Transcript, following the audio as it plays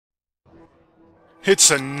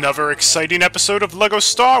It's another exciting episode of LEGO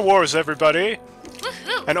Star Wars, everybody!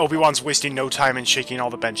 Woohoo! And Obi-Wan's wasting no time in shaking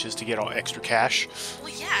all the benches to get all extra cash.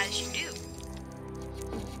 Well, yeah, as you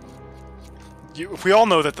do. We all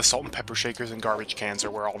know that the salt and pepper shakers and garbage cans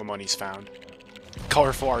are where all the money's found.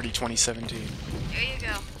 Colorful Arty 2017. There you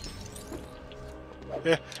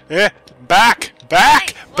go. Back!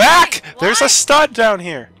 Why? Back! Why? There's a stud down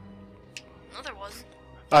here! No, there wasn't.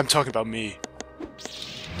 I'm talking about me.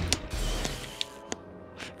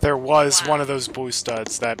 There was one of those blue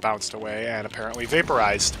studs that bounced away and apparently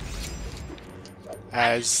vaporized.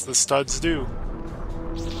 As the studs do.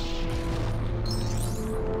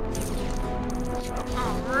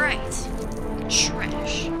 Alright.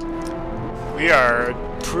 Trash. We are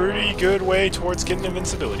a pretty good way towards getting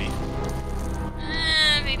invincibility.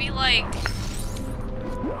 Maybe like...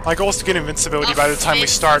 My goal is to get invincibility by the time we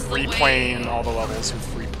start replaying all the levels with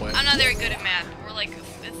free play. I'm not very good at math. We're like a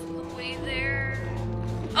fifth of the way there.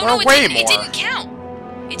 Oh We're no, way it more. didn't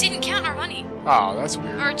count. It didn't count our money. Oh, that's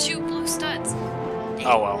weird. Our two blue studs.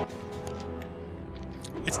 Oh well.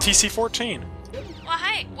 It's TC-14. Well,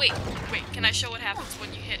 hi. Wait. Can I show what happens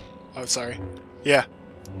when you hit? Oh, sorry. Yeah.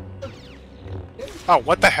 Oh,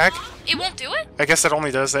 what the heck? It won't do it? I guess it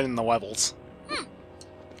only does that in the levels.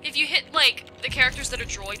 If you hit, like, the characters that are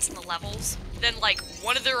droids in the levels, then, like,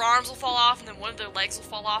 one of their arms will fall off, and then one of their legs will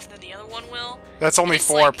fall off, and then the other one will. That's only It's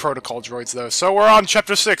 4 like... protocol droids, though. So we're on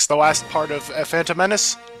Chapter 6, the last part of Phantom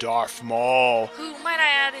Menace. Darth Maul. Who, might I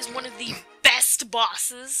add, is one of the best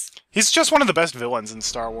bosses. He's just one of the best villains in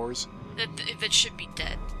Star Wars. That should be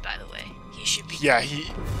dead, by the way. He should be Yeah,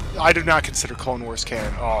 I do not consider Clone Wars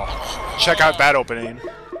canon. Oh, check out that opening.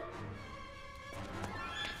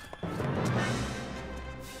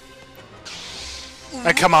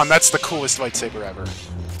 And come on, that's the coolest lightsaber ever.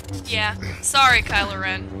 Yeah. Sorry, Kylo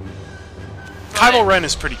Ren. Kylo Ren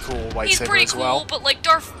is pretty cool lightsaber He's pretty as cool, well. but, like,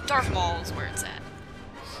 Darth Maul is where it's at.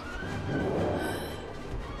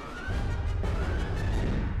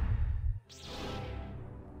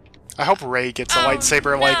 I hope Rey gets a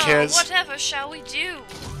lightsaber like his. Whatever shall we do?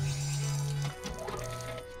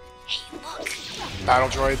 Hey, look. Battle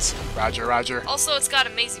droids. Roger, roger. Also, it's got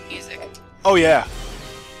amazing music. Oh yeah.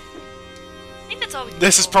 I think that's all we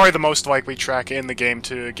This is probably the most likely track in the game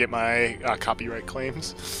to get my copyright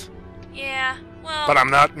claims. Yeah, well... But I'm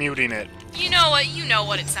not muting it. You know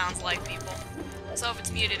what it sounds like, people. So if it's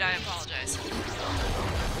muted, I apologize.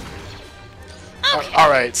 Okay.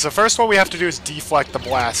 Alright, so first what we have to do is deflect the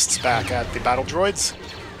blasts back at the battle droids.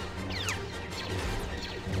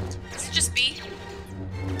 Is it just B?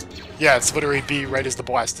 Yeah, it's literally B right as the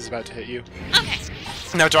blast is about to hit you. Okay.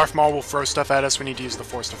 Now Darth Maul will throw stuff at us. We need to use the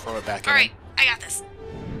Force to throw it back at Alright, him. I got this.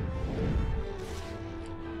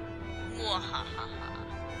 Mwahaha.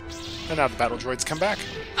 And now the battle droids come back.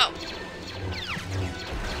 Oh.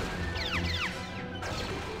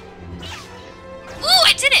 Ooh,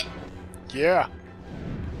 I did it! Yeah.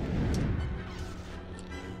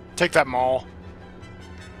 Take that Maul.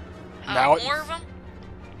 Now More of them?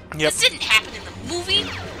 Yep. This didn't happen in the movie.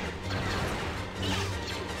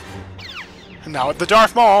 Now at the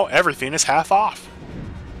Darth Maul, everything is half off.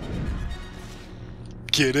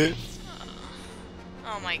 Get it?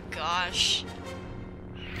 Oh my gosh.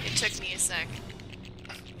 It took me a sec.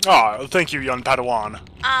 Oh, thank you, young Padawan.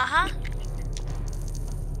 Uh-huh.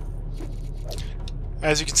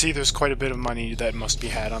 As you can see, there's quite a bit of money that must be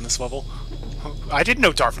had on this level. I didn't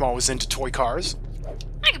know Darth Maul was into toy cars.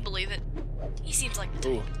 I can believe it. He seems like the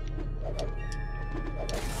Ooh.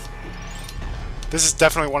 This is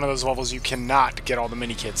definitely one of those levels you cannot get all the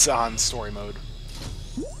mini-kits on story mode.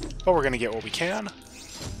 But we're gonna get what we can.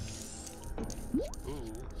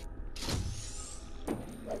 Ooh.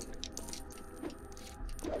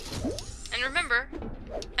 And remember,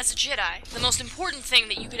 as a Jedi, the most important thing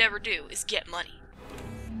that you could ever do is get money.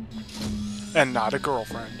 And not a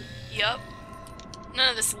girlfriend. Yup. None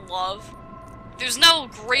of this love. There's no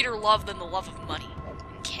greater love than the love of money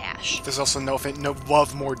and cash. There's also no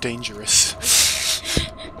love more dangerous.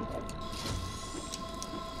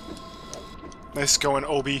 Nice going,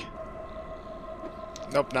 Obi.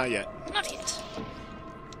 Nope, not yet. Not yet.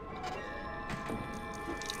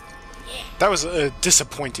 Yeah. That was a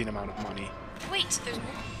disappointing amount of money. Wait, there's more.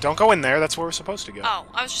 Don't go in there, that's where we're supposed to go. Oh,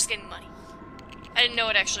 I was just getting money. I didn't know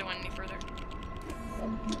it actually went any further.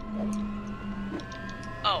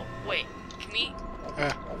 Oh, wait. Can we...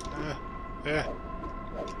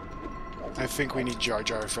 I think we need Jar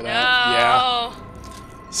Jar for that. No! Yeah.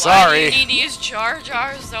 Why Sorry. do you need to use Jar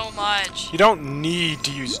Jar so much? You don't need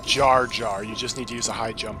to use Jar Jar, you just need to use a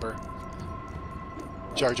high jumper.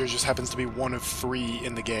 Jar Jar just happens to be one of 3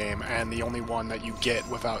 in the game, and the only one that you get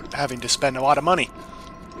without having to spend a lot of money.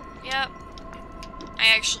 Yep. I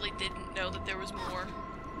actually didn't know that there was more.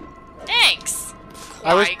 Thanks,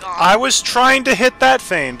 Qui-Gon. I was trying to hit that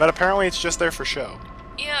thing, but apparently it's just there for show.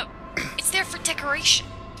 Yep. It's there for decoration.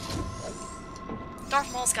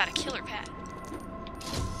 Darth Maul's got a killer pad.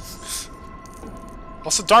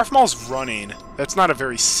 Also, Darth Maul's running. That's not a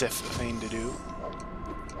very Sith thing to do.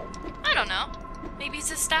 I don't know. Maybe it's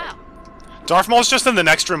his style. Darth Maul's just in the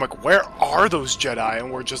next room, like, where are those Jedi?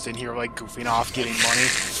 And we're just in here, like, goofing off, getting money.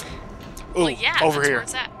 Ooh, Well, yeah, over that's here. where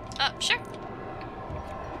it's at. Sure.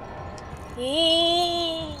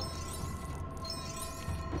 Ooh.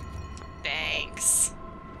 Thanks.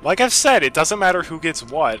 Like I've said, it doesn't matter who gets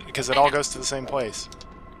what, because it all goes to the same place.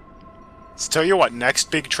 So tell you what, next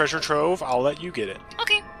big treasure trove, I'll let you get it.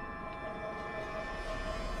 Okay.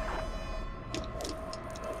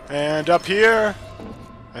 And up here,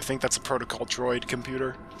 I think that's a protocol droid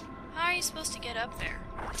computer. How are you supposed to get up there?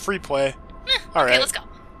 Free play. Okay, let's go.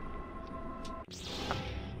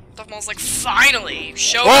 Darth Maul's like, finally, you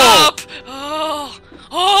showed Whoa! up! Oh!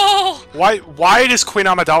 Oh! Why is Queen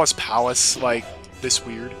Amidala's palace, like, this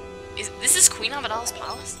weird? This is Queen Amidala's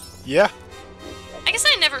palace? Yeah. I guess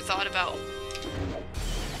I never thought about it.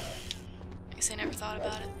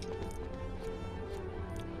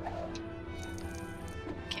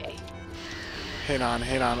 Okay. Hang on.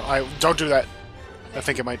 Don't do that. I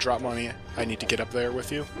think it might drop money. I need to get up there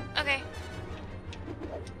with you. Okay.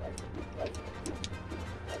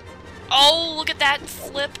 Oh, look at that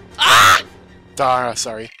flip. Ah!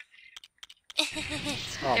 Sorry. Oh,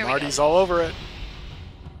 There we Marty's go. all over it.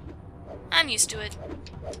 I'm used to it.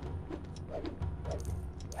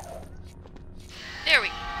 There we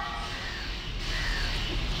go.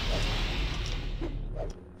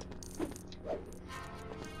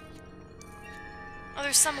 Oh,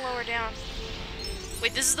 there's some lower down.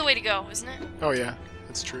 Wait, this is the way to go, isn't it? Oh yeah,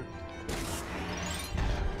 that's true.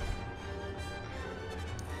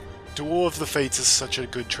 Duel of the Fates is such a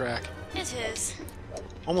good track. It is.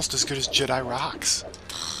 Almost as good as Jedi Rocks.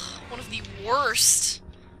 One of the worst.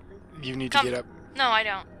 You need to get up. No, I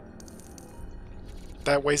don't.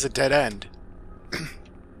 That way's a dead end.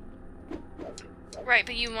 Right,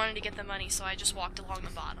 but you wanted to get the money, so I just walked along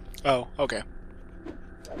the bottom. Oh, okay.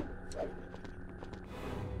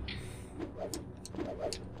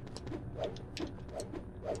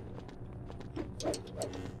 I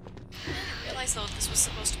didn't realize, though, this was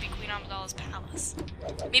supposed to be Queen Amidala's palace.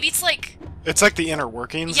 Maybe it's like... It's like the inner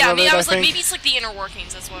workings Yeah, of it, I was like, think. maybe it's like the inner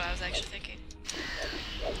workings, that's what I was actually thinking.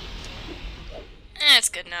 It's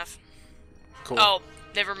good enough. Cool. Oh,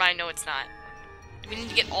 never mind, no it's not. Do we need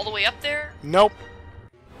to get all the way up there? Nope.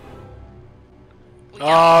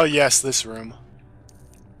 Oh, yes, this room.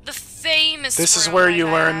 The famous This is room where I you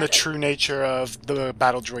learn had. the true nature of the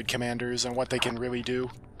battle droid commanders and what they can really do.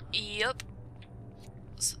 Yep.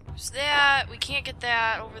 So there's that. We can't get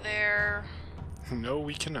that over there. No,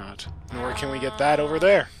 we cannot. Nor can we get that over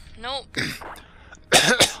there. Nope.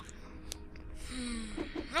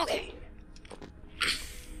 Okay.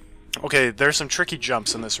 Okay, there's some tricky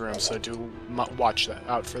jumps in this room, so do watch that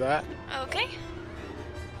out for that. Okay.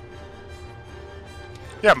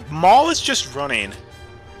 Yeah, Maul is just running.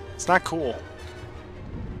 It's not cool.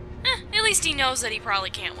 At least he knows that he probably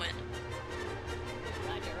can't win.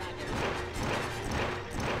 Roger, roger.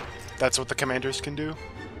 That's what the commanders can do.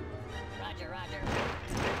 Roger, roger.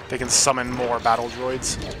 They can summon more battle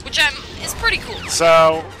droids. Which is pretty cool.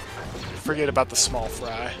 So, forget about the small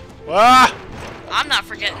fry. Ah! I'm not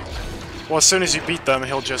forgetting. Well, as soon as you beat them,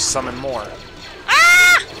 he'll just summon more.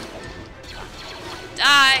 Ah!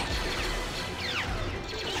 Die.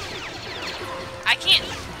 I can't.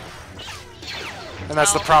 And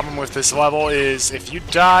that's the problem with this level, is if you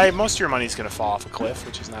die, most of your money's gonna fall off a cliff,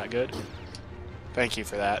 which is not good. Thank you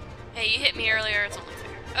for that. Hey, you hit me earlier. It's only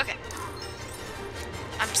fair. Okay.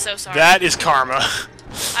 I'm so sorry. That is karma.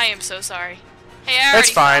 I am so sorry. Hey, I already It's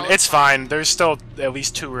fine, fell. it's fine. There's still at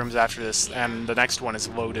least 2 rooms after this, and the next one is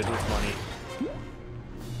loaded with money.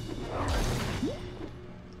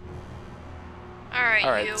 Alright,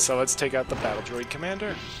 Alright, you. so let's take out the battle droid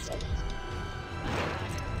commander.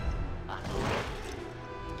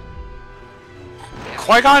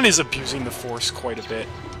 Qui-Gon is abusing the Force quite a bit.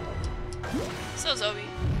 So's Obi.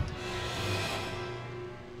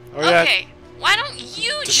 Oh yeah, Okay, why don't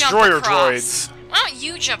you Destroyer jump across? droids. Why don't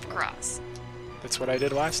you jump across? That's what I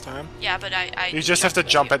did last time. Yeah, but I You just have to with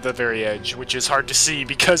jump you. at the very edge, which is hard to see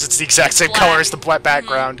because it's the exact same Black. color as the black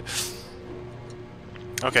background.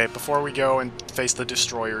 Okay, before we go and face the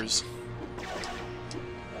destroyers. Ooh,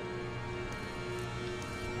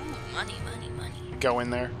 money, money, money. go in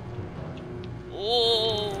there.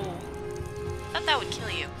 Oh. Thought that would kill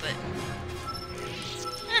you, but...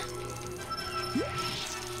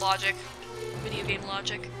 Logic. Video game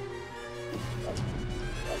logic.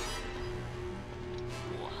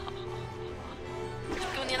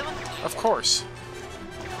 Go in the other one? Of course.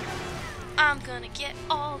 I'm gonna get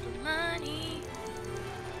all the money.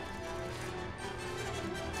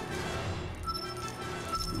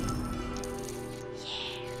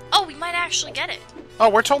 Yeah. Oh, we might actually get it. Oh,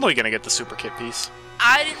 we're totally gonna get the super kit piece.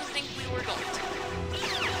 I didn't think we were going to.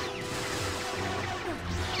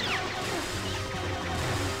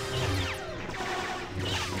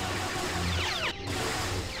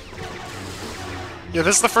 Yeah,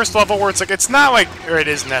 this is the first level where it's like, it's not like, or it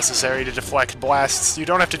is necessary to deflect blasts. You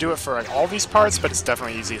don't have to do it for like all these parts, but it's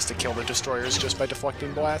definitely easiest to kill the destroyers just by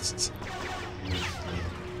deflecting blasts.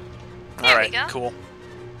 There Alright, we go. cool.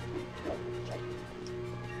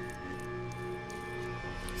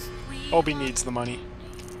 Obi needs the money.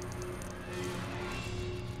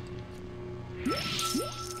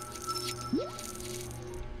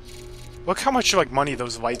 Look how much like money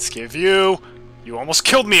those lights give you. You almost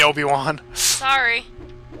killed me, Obi-Wan. Sorry.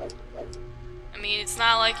 I mean, it's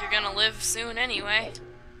not like you're gonna live soon anyway.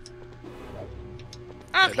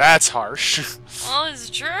 Okay. That's harsh. Well, it's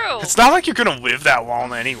true. It's not like you're gonna live that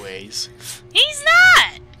long anyways. He's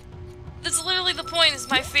not! That's literally the point, is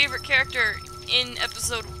my favorite character in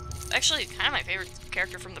episode... Actually, kind of my favorite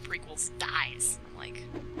character from the prequels dies. Like...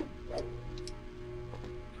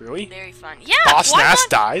 Really? Very fun. Yeah, Boss Qui-Gon- Nass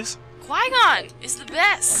dies? Qui-Gon is the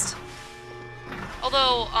best!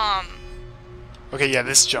 Although, Okay, yeah,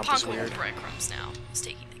 this jump is Ponko with weird. breadcrumbs now is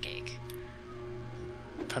taking the cake.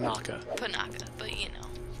 Panaka. Panaka, but you know.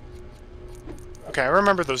 Okay, I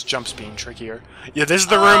remember those jumps being trickier. Yeah, this is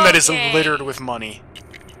the room that is Okay. littered with money.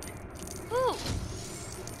 Woo!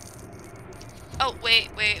 Oh, wait.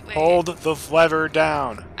 Hold the lever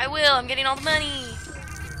down. I will, I'm getting all the money!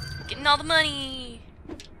 Getting all the money!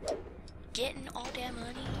 Getting all that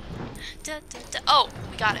money. Da, da, da. Oh,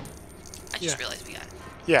 we got it. I just realized we got it.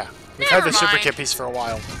 Yeah, we've had the Never super mind. kit piece for a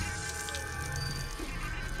while.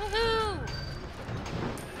 Woohoo!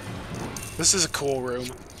 This is a cool room.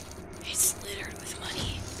 It's littered with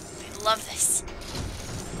money. I love this.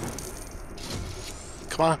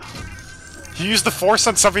 Come on. You used the force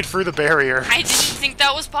on something through the barrier. I didn't think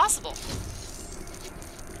that was possible.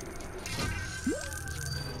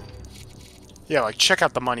 Yeah, like, check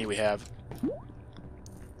out the money we have.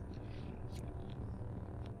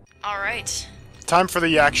 Alright. Time for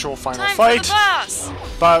the actual final Time fight. for the boss!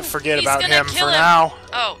 But forget He's about gonna him kill for him. now.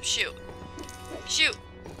 Oh, shoot. Shoot.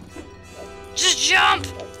 Just jump!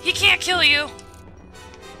 He can't kill you!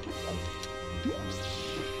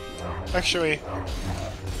 Actually...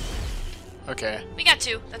 Okay. We got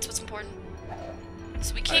two. That's what's important.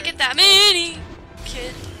 So we can't get that many,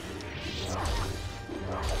 kid.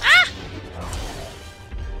 Ah!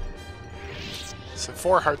 So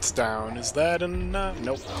 4 hearts down. Is that enough?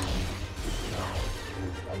 Nope.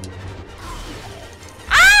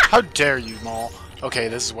 Ah! How dare you, Maul? Okay,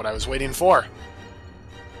 this is what I was waiting for.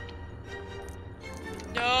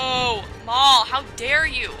 No! Maul, how dare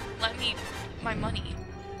you? Let me... my money.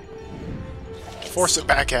 Force it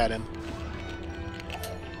back at him.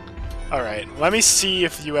 Alright, let me see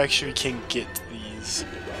if you actually can get these.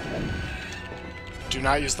 Do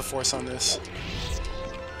not use the force on this.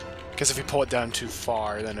 Because if you pull it down too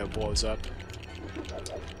far, then it blows up.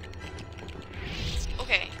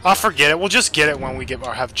 Okay. I'll forget it. We'll just get it when we get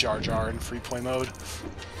or have Jar Jar in free play mode.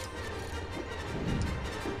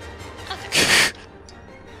 Okay.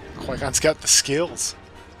 Qui-Gon's got the skills.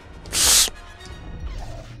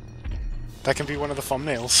 That can be one of the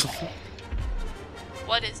thumbnails.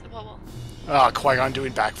 What is... Well, Qui-Gon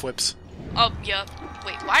doing backflips. oh, yep.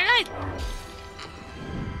 Wait, why did I...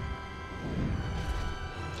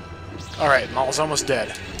 Alright, Maul's almost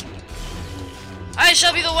dead. I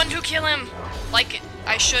shall be the one to kill him! Like it,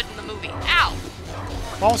 I should in the movie. Ow!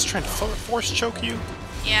 Maul's trying to force choke you.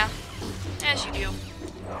 Yeah. As you do.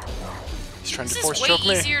 He's trying This to is force way choke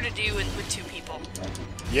me. easier to do with two people.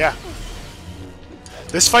 Yeah.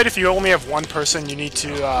 This fight, if you only have one person, you need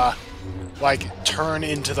to, like, turn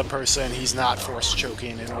into the person he's not force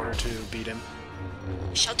choking in order to beat him.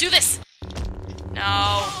 I shall do this!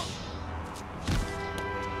 No.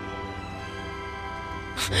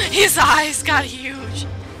 His eyes got huge.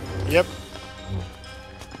 Yep.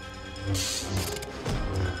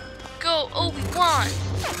 Go, Obi-Wan!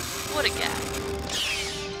 What a guy.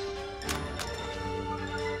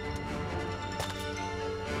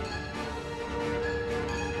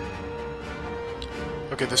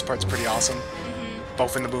 Okay, this part's pretty awesome.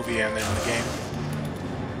 Both in the movie and in the game.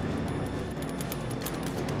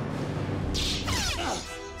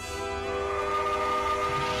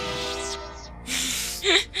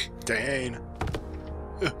 Dane.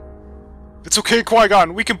 It's okay,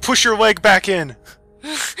 Qui-Gon. We can push your leg back in.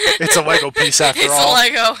 It's a Lego piece after all. It's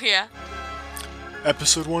a Lego, yeah.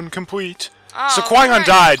 Episode 1 complete. Oh, So Qui-Gon right.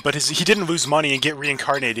 died, but he didn't lose money and get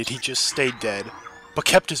reincarnated. He just stayed dead, but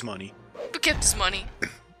kept his money. But kept his money.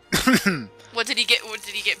 What did he get? What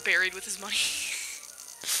did he get buried with his money?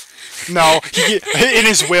 No, in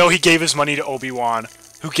his will, he gave his money to Obi-Wan,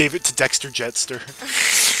 who gave it to Dexter Jetster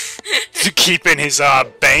to keep in his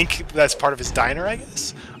bank. That's part of his diner, I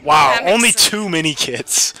guess. Wow, That makes only sense. 2 mini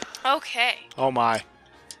kits. Okay. Oh my.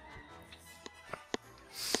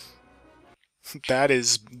 That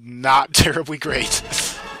is not terribly great.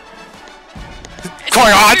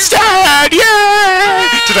 Qui-Gon's dead! Yay!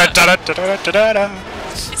 Da-da-da-da-da-da-da-da.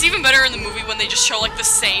 It's even better in the movie when they just show like the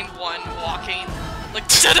same one walking. Like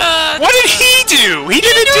ta-da! What did he do? He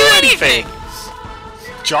didn't do do anything!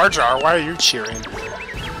 Jar Jar, why are you cheering?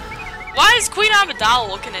 Why is Queen Amidala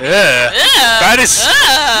looking at me? Ugh. That is...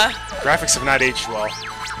 Ugh. Graphics have not aged well.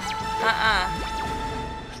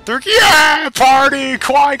 They're Yeah! Party!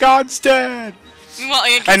 Qui-Gon's dead! Meanwhile,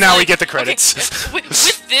 Anakin's And now we like- get the credits. Okay,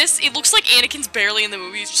 with this, it looks like Anakin's barely in the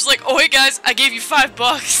movie. It's just like, oh hey guys, I gave you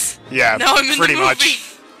 $5. Yeah, Now I'm in pretty the movie. much.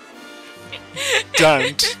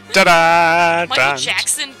 Dun, da-da, Michael dun.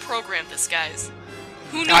 Jackson programmed this, guys.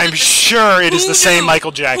 Who knew I'm that the- sure it is who the same knew-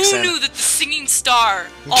 Michael Jackson. Who knew that the singing star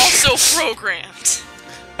also programmed?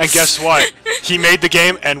 And guess what? He made the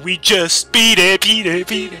game, and we just beat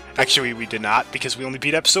it. Actually, we did not, because we only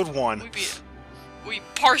beat episode 1. We beat it. We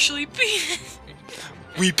partially beat it.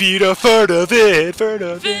 We beat a third of it,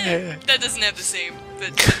 That doesn't have the same.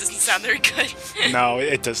 That doesn't sound very good. No,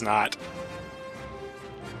 it does not.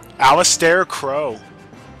 Alistair Crow.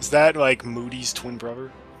 Is that, like, Moody's twin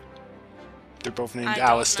brother? They're both named I don't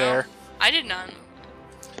Alistair. know. I did not know.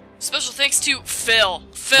 Special thanks to Phil.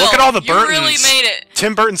 Phil, Look at all the you Burtons. really made it.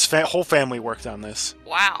 Tim Burton's whole family worked on this.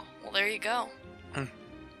 Wow. Well, there you go. Hmm.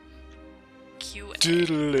 QA.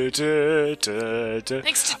 Thanks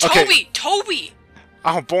Thanks to Toby. Toby.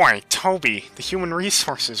 Oh boy, Toby, the human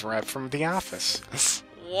resources rep from The Office.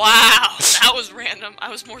 Wow, that was random. I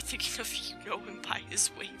was more thinking of you know him by his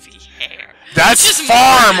wavy hair. That's Which is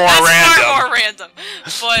far more that's random. Far more random.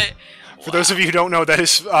 But For those of you who don't know, that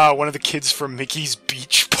is one of the kids from Mickey's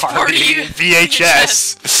Beach Party Party.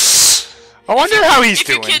 VHS. I wonder how he's if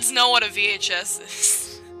doing. you kids know what a VHS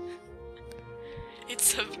is,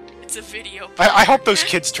 it's a video. I hope those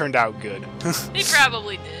kids turned out good. They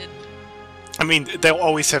probably did. I mean, they'll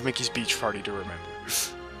always have Mickey's Beach Party to remember.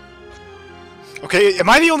 Okay, am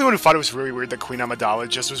I the only one who thought it was really weird that Queen Amidala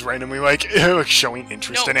just was randomly like showing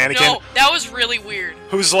interest in Anakin? No, that was really weird.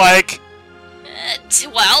 Who's like,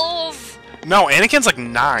 12? no, Anakin's like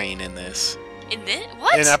 9 in this. In this?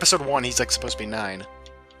 What? In episode 1, he's like supposed to be 9.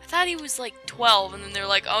 I thought he was like 12, and then they're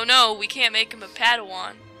like, oh no, we can't make him a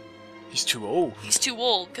Padawan. He's too old. He's too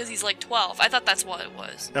old, because he's like 12. I thought that's what it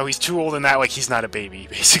was. No, he's too old in that, like, he's not a baby,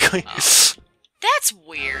 basically. Oh. That's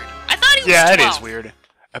weird. I thought he was Yeah, 12. it is weird.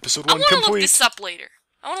 Episode I 1 want to look complete. this up later.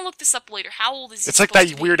 How old is he It's like supposed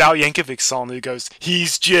that to be? Weird Al Yankovic song that goes,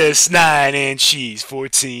 he's just 9 and she's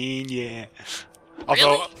 14, yeah.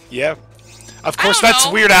 Although, Really? yeah. Of course, don't that's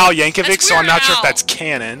know. Weird Al Yankovic, That's so I'm Weird not sure if Al. that's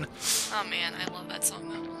canon. Oh man, I love that song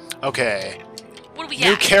though. Okay. What do we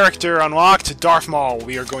New have? character unlocked, Darth Maul.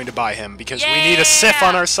 We are going to buy him, because we need a Sith Yeah!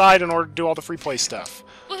 on our side in order to do all the free play stuff.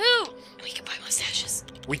 Woohoo! And we can buy mustaches.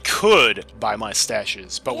 We could buy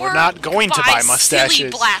mustaches, but Or we're not going to buy silly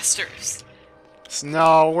mustaches. blasters.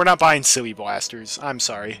 No, we're not buying silly blasters. I'm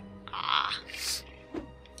sorry. Ah.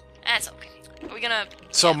 That's okay. Are we gonna...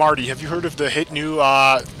 So, Marty, have you heard of the hit new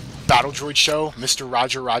Battle Droid show, Mr.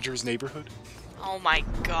 Roger Rogers' Neighborhood? Oh my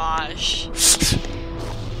gosh.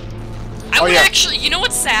 I Oh, would yeah. actually... You know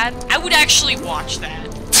what's sad? I would actually watch that.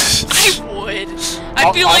 I would.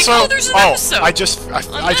 I'd be like, Also- oh, there's an episode. I just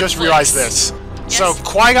Netflix. realized this. Yes. So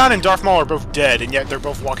Qui-Gon and Darth Maul are both dead, and yet they're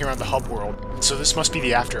both walking around the hub world. So this must be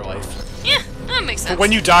the afterlife. Yeah, that makes sense. But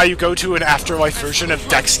when you die, you go to an afterlife version of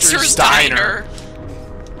Dexter's Diner.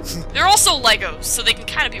 They're also Legos, so they can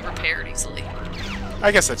kind of be repaired easily.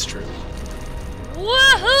 I guess that's true.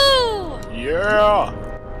 Woohoo! Yeah.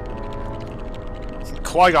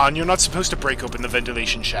 Qui-Gon, you're not supposed to break open the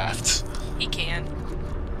ventilation shafts. He can.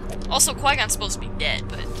 Also, Qui-Gon's supposed to be dead,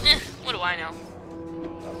 but what do I know?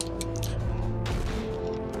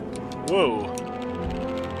 Whoa.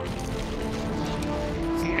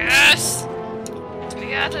 Yes! We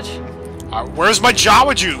got it. Where's my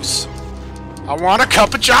Jawa juice? I want a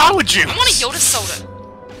cup of Jawa juice. I want a Yoda soda.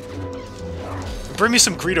 Bring me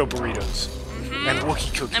some Greedo burritos. And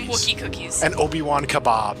Wookiee cookies. And Wookiee cookies. And Obi-Wan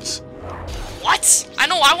kebabs. What? I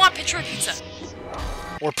know, I want picture pizza.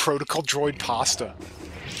 Or protocol droid pasta.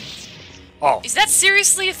 Oh. Is that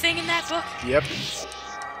seriously a thing in that book? Yep.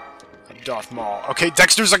 Darth Maul. Okay,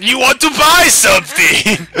 Dexter's like, you want to buy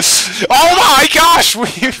something? Oh my gosh!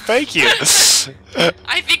 Thank you.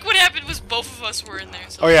 I think what happened was both of us were in there.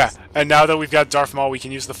 So Oh yeah, and now that we've got Darth Maul, we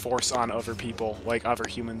can use the Force on other people, like other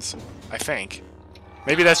humans. I think.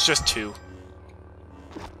 Maybe that's just 2.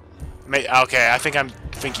 Okay, I think I'm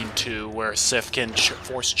thinking 2, where Sith can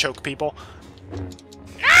Force choke people.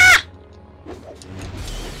 Ah!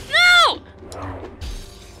 No!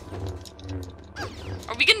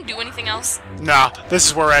 Are we gonna do anything else? Nah, this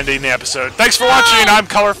is where we're ending the episode. Thanks for watching. I'm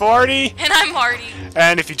Colorful Artie. And I'm Hardy.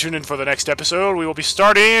 And if you tune in for the next episode, we will be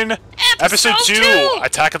starting episode 2,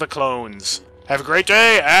 Attack of the Clones. Have a great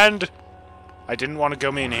day, and I didn't want to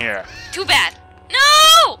go in here. Too bad.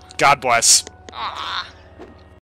 No! God bless. Aw.